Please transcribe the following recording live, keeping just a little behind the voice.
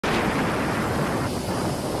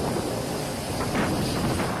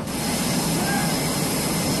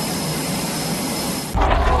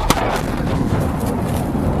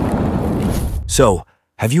So,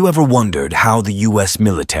 have you ever wondered how the U.S.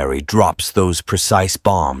 military drops those precise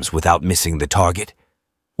bombs without missing the target?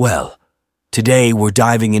 Well, today we're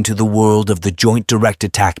diving into the world of the Joint Direct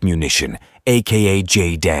Attack Munition, aka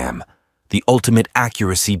JDAM, the ultimate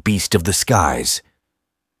accuracy beast of the skies.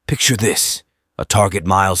 Picture this, a target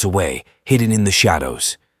miles away, hidden in the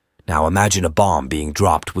shadows. Now imagine a bomb being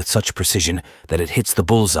dropped with such precision that it hits the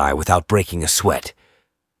bullseye without breaking a sweat.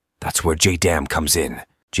 That's where JDAM comes in.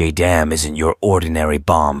 JDAM isn't your ordinary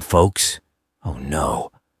bomb, folks. Oh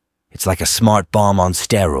no. It's like a smart bomb on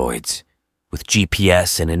steroids. With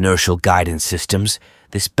GPS and inertial guidance systems,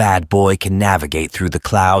 this bad boy can navigate through the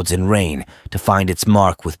clouds and rain to find its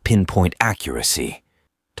mark with pinpoint accuracy.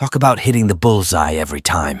 Talk about hitting the bullseye every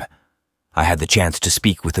time. I had the chance to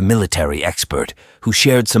speak with a military expert who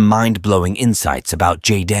shared some mind-blowing insights about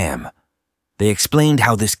JDAM. They explained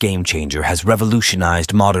how this game-changer has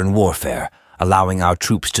revolutionized modern warfare, allowing our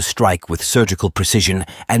troops to strike with surgical precision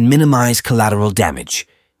and minimize collateral damage.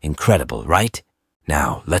 Incredible, right?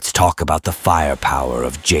 Now, let's talk about the firepower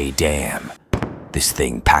of JDAM. This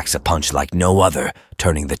thing packs a punch like no other,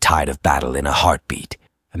 turning the tide of battle in a heartbeat.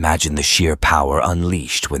 Imagine the sheer power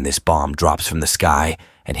unleashed when this bomb drops from the sky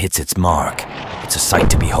and hits its mark. It's a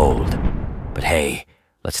sight to behold. But hey,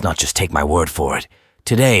 let's not just take my word for it.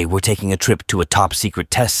 Today, we're taking a trip to a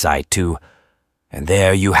top-secret test site to... And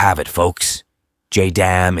there you have it, folks.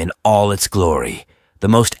 JDAM in all its glory. The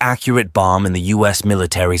most accurate bomb in the U.S.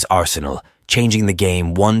 military's arsenal, changing the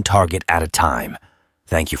game one target at a time.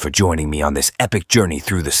 Thank you for joining me on this epic journey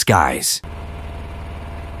through the skies.